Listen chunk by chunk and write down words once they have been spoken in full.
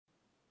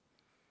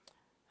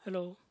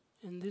Hello,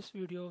 in this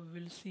video we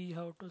will see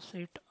how to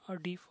set a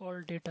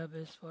default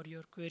database for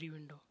your query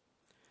window.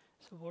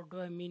 So what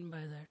do I mean by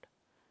that?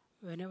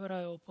 Whenever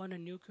I open a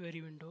new query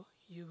window,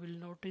 you will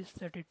notice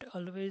that it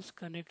always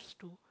connects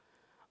to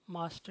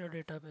master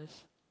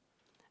database.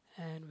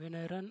 And when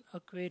I run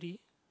a query,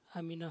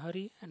 I'm in a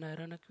hurry and I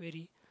run a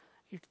query,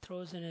 it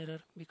throws an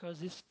error because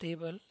this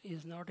table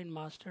is not in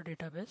master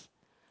database,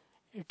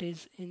 it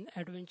is in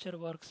adventure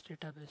works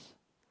database.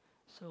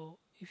 So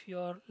if you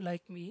are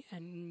like me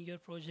and in your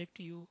project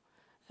you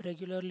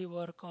regularly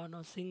work on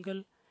a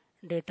single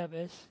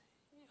database,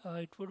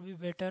 it would be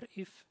better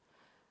if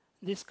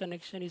this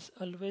connection is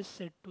always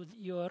set to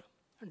your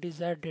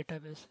desired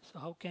database. So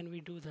how can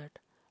we do that?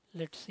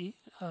 Let's see.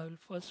 I will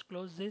first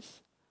close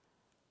this.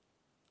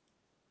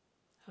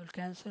 I will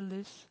cancel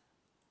this.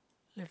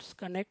 Let's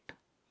connect.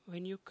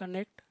 When you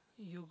connect,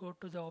 you go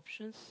to the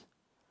options.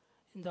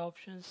 In the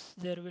options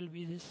there will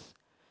be this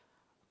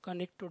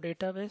connect to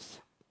database.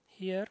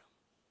 Here,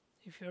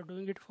 if you are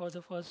doing it for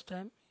the first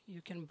time,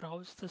 you can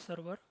browse the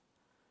server.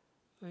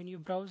 When you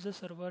browse the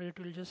server, it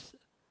will just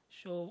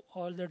show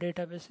all the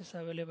databases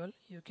available.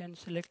 You can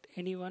select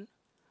any one.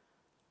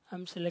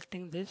 I'm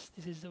selecting this.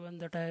 This is the one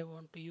that I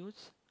want to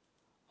use.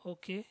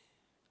 OK.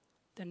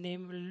 The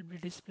name will be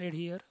displayed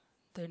here.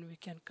 Then we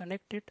can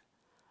connect it.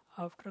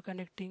 After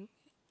connecting,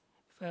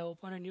 if I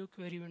open a new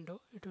query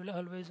window, it will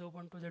always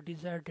open to the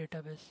desired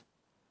database.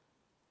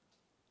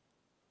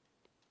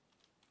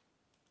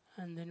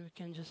 And then we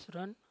can just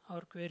run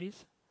our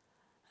queries.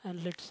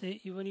 And let's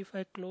say even if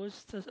I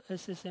close the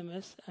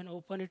SSMS and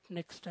open it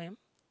next time,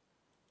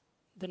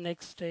 the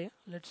next day,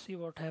 let's see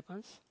what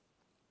happens.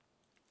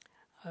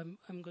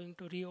 I'm going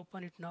to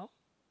reopen it now.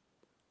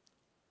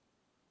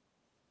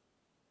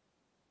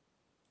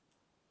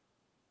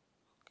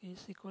 Okay,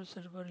 SQL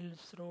Server is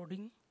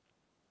loading.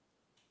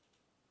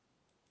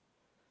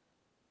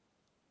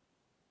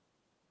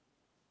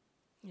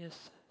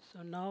 Yes,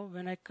 so now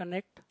when I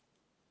connect,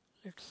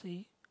 let's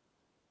see,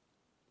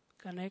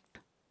 connect,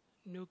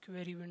 new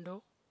query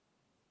window,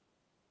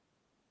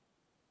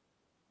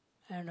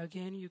 and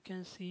again you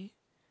can see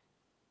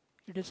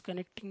it is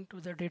connecting to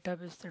the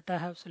database that I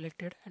have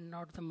selected and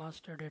not the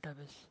master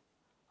database.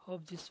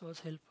 Hope this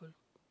was helpful.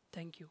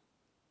 Thank you.